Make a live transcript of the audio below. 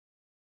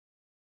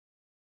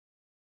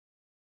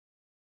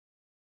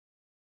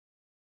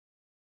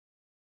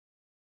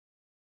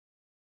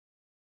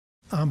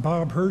I'm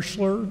Bob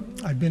Hershler.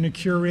 I've been a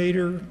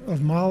curator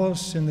of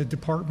mollusks in the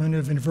Department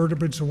of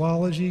Invertebrate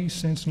Zoology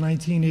since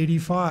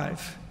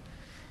 1985.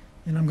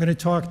 And I'm going to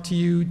talk to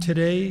you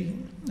today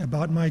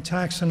about my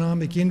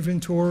taxonomic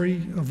inventory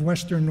of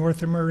Western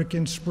North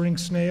American spring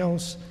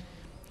snails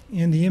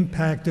and the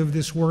impact of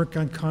this work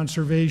on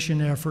conservation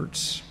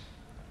efforts.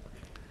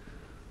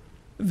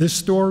 This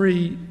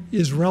story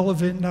is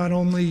relevant not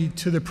only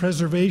to the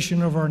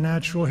preservation of our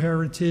natural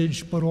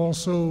heritage, but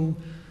also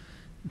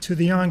to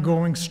the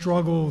ongoing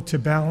struggle to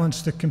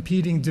balance the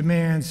competing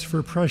demands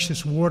for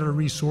precious water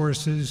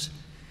resources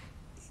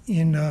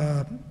in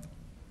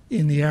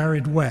the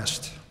arid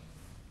West.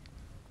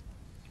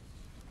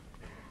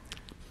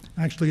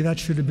 Actually, that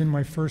should have been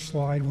my first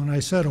slide when I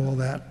said all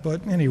that,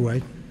 but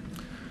anyway.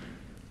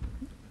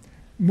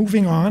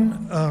 Moving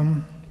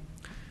on,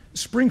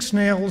 spring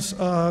snails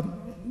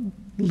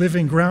live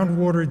in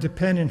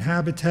groundwater-dependent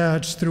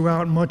habitats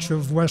throughout much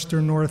of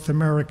Western North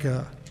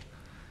America.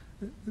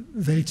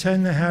 They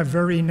tend to have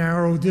very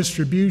narrow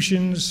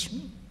distributions,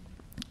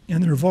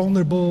 and they're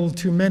vulnerable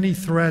to many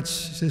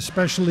threats,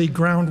 especially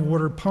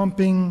groundwater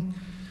pumping,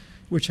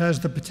 which has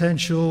the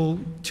potential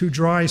to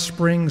dry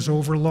springs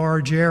over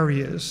large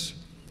areas.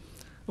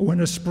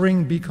 When a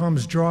spring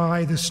becomes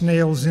dry, the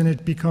snails in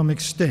it become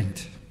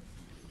extinct.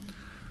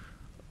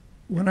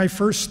 When I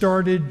first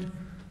started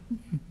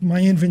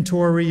my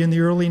inventory in the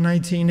early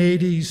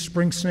 1980s,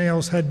 spring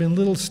snails had been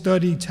little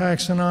studied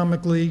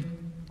taxonomically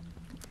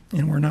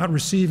and were not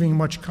receiving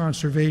much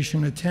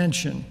conservation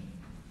attention.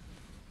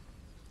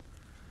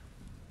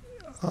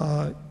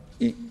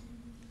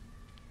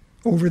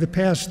 Over the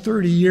past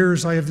 30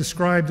 years, I have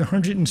described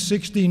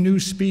 160 new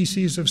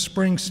species of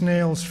spring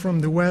snails from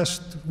the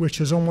West, which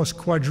has almost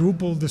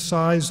quadrupled the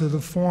size of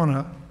the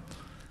fauna.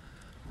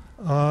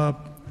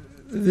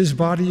 This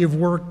body of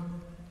work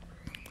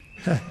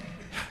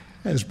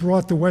has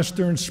brought the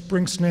Western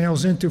spring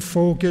snails into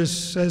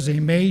focus as a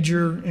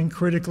major and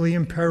critically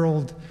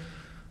imperiled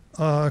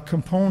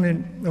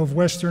component of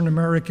Western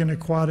American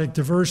aquatic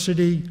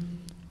diversity,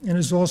 and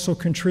has also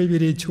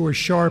contributed to a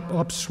sharp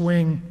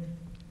upswing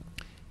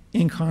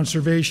in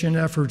conservation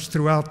efforts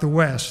throughout the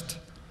West.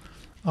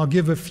 I'll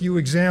give a few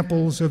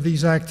examples of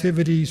these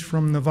activities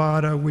from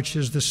Nevada, which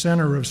is the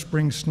center of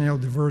spring snail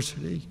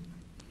diversity.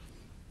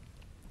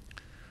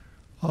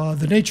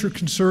 The Nature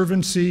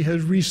Conservancy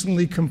has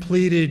recently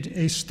completed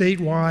a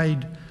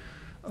statewide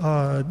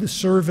the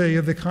survey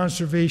of the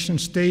conservation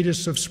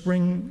status of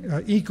spring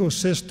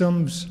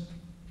ecosystems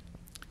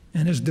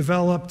and has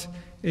developed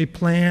a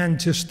plan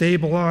to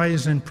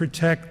stabilize and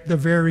protect the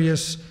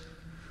various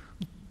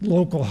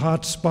local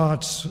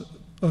hotspots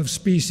of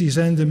species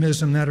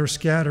endemism that are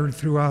scattered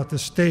throughout the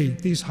state.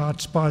 These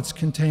hotspots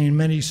contain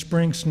many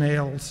spring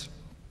snails.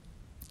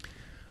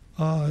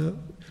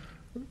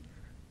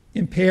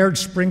 Impaired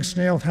spring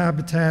snail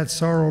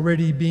habitats are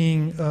already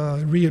being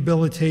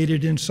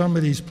rehabilitated in some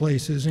of these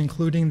places,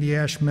 including the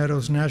Ash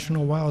Meadows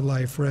National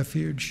Wildlife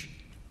Refuge.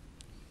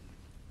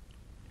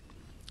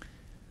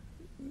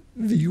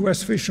 The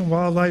U.S. Fish and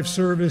Wildlife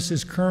Service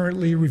is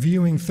currently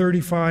reviewing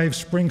 35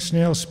 spring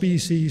snail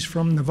species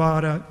from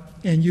Nevada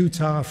and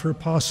Utah for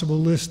possible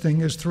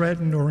listing as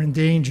threatened or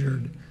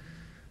endangered.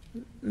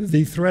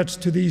 The threats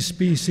to these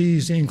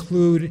species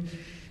include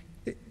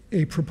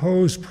a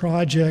proposed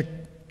project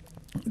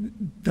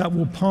that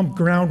will pump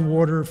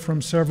groundwater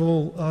from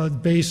several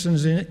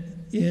basins in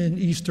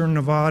eastern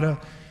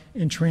Nevada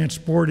and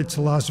transport it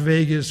to Las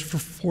Vegas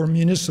for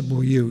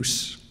municipal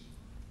use.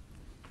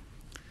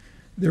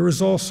 There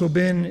has also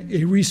been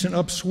a recent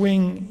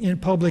upswing in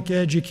public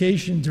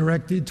education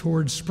directed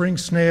towards spring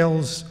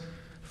snails,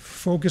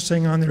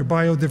 focusing on their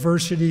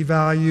biodiversity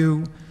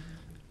value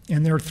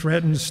and their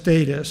threatened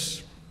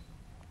status.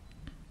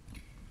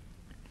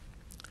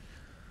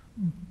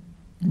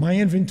 My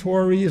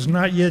inventory is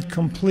not yet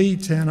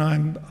complete, and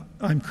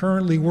I'm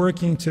currently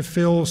working to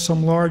fill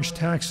some large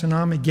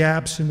taxonomic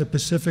gaps in the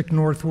Pacific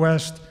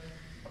Northwest,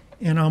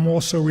 and I'm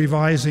also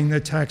revising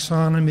the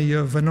taxonomy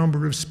of a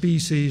number of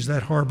species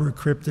that harbor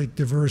cryptic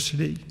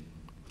diversity.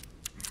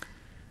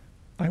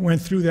 I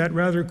went through that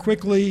rather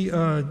quickly.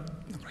 I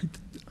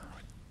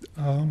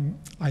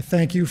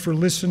thank you for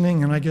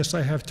listening, and I guess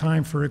I have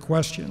time for a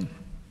question.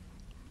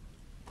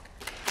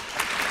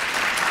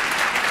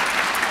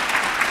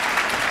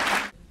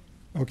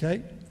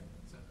 Okay.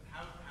 So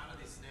how do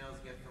these snails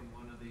get from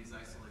one of these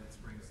isolated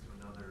springs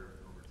to another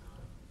over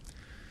time?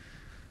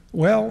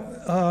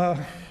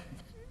 Well,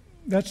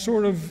 that's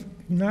sort of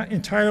not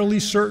entirely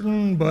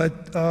certain,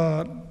 but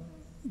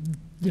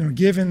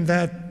given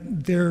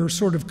that they're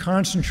sort of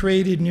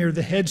concentrated near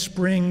the head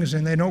springs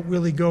and they don't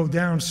really go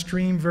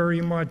downstream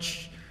very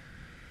much,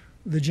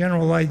 the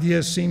general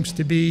idea seems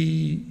to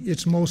be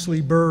it's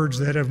mostly birds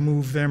that have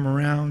moved them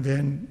around,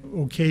 and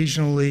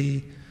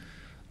occasionally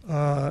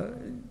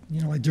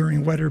like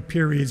during wetter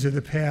periods of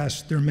the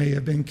past, there may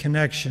have been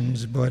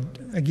connections, but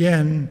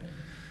again,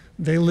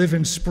 they live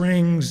in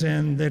springs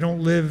and they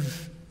don't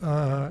live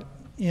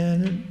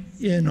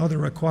in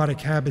other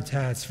aquatic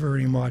habitats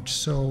very much.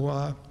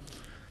 So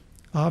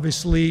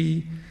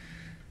obviously,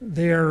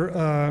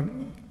 their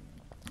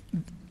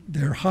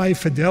high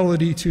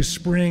fidelity to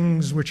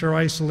springs, which are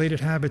isolated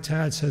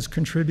habitats, has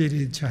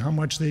contributed to how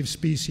much they've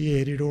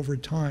speciated over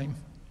time.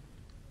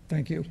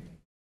 Thank you.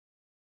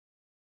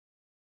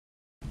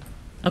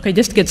 Okay,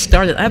 just to get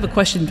started, I have a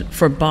question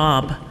for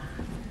Bob.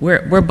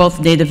 We're both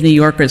native New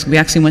Yorkers. We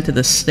actually went to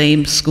the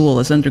same school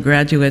as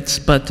undergraduates,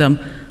 but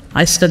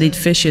I studied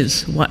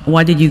fishes.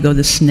 Why did you go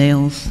to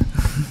snails?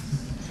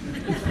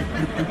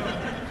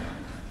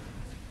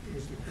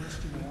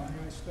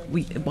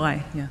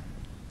 Why? Yeah.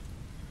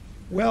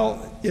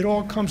 Well, it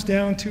all comes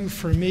down to,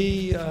 for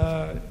me,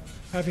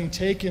 having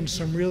taken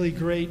some really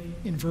great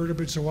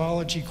invertebrate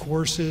zoology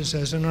courses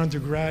as an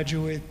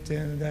undergraduate,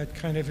 and that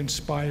kind of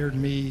inspired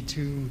me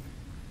to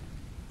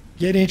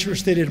get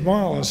interested in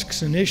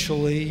mollusks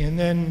initially, and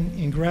then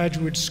in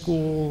graduate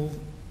school,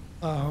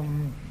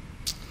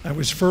 I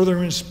was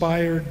further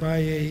inspired by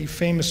a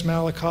famous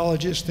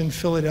malacologist in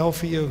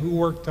Philadelphia who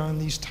worked on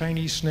these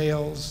tiny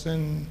snails,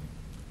 and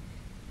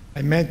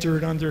I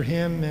mentored under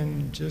him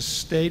and just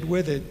stayed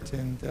with it,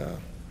 and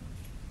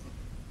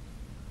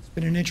it's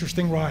been an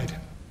interesting ride.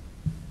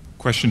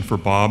 Question for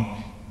Bob.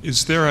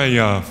 Is there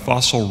a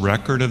fossil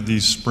record of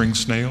these spring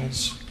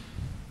snails?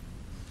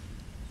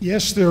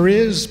 Yes, there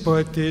is,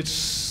 but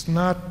it's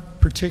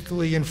not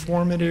particularly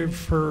informative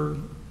for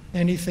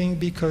anything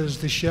because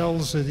the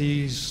shells of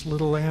these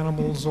little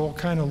animals all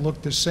kind of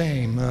look the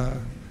same.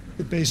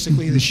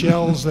 Basically the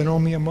shells that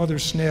only a mother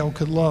snail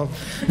could love.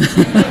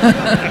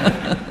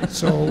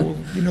 So,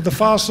 you know, the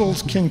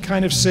fossils can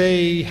kind of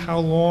say how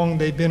long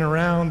they've been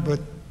around, but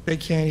they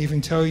can't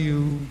even tell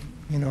you,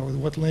 you know,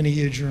 what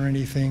lineage or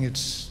anything.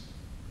 It's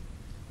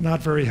not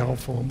very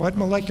helpful. But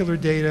molecular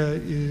data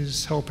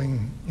is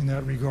helping in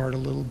that regard a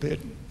little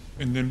bit.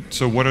 And then,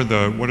 so what are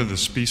the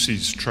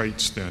species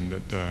traits then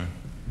that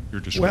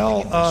you're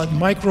describing? Well,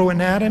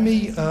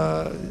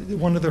 microanatomy,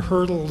 one of the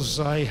hurdles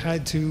I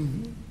had to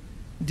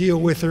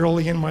deal with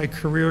early in my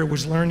career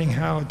was learning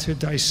how to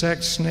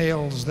dissect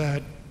snails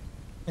that,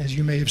 as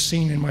you may have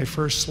seen in my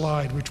first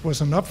slide, which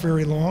wasn't up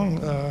very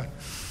long,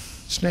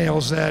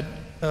 snails that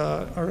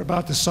are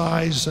about the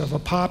size of a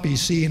poppy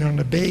seed on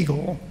a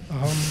bagel.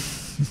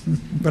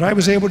 But I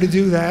was able to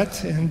do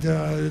that, and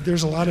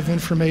there's a lot of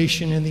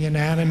information in the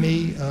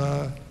anatomy.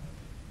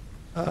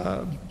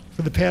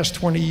 For the past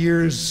 20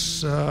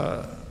 years,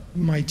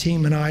 my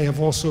team and I have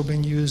also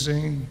been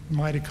using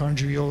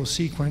mitochondrial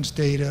sequence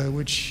data,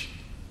 which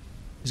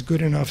is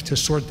good enough to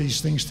sort these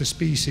things to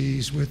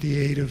species with the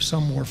aid of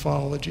some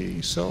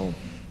morphology. So,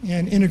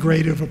 an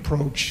integrative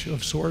approach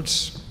of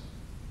sorts.